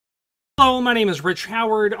Hello, my name is Rich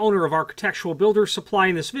Howard, owner of Architectural Builders Supply.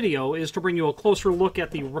 In this video is to bring you a closer look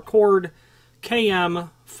at the Record KM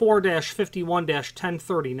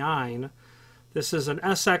 4-51-1039. This is an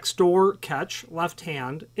SX door catch, left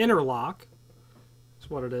hand, interlock.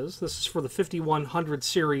 That's what it is. This is for the 5100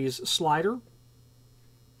 series slider.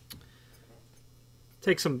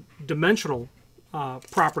 Take some dimensional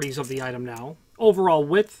properties of the item now. Overall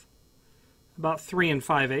width, about 3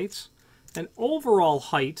 5/8. And overall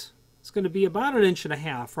height, it's going to be about 1.5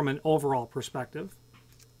 inches from an overall perspective.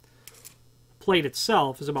 Plate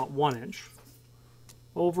itself is about 1 inch.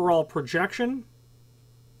 Overall projection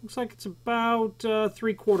looks like it's about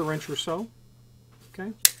 3/4 inch or so.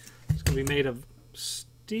 Okay, it's going to be made of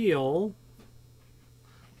steel.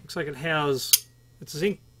 Looks like it's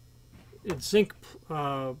zinc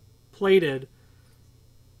plated.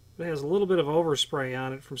 It has a little bit of overspray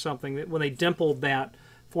on it from something that when they dimpled that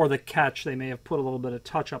for the catch, they may have put a little bit of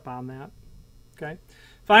touch up on that. Okay.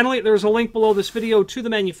 Finally, there's a link below this video to the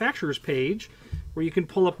manufacturer's page where you can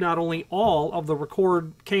pull up not only all of the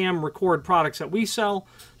KM Record products that we sell,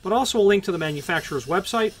 but also a link to the manufacturer's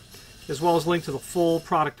website, as well as a link to the full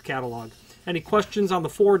product catalog. Any questions on the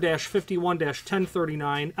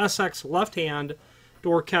 4-51-1039 SX left-hand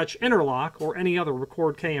door catch interlock or any other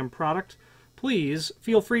Record KM product, please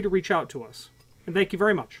feel free to reach out to us. And thank you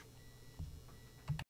very much.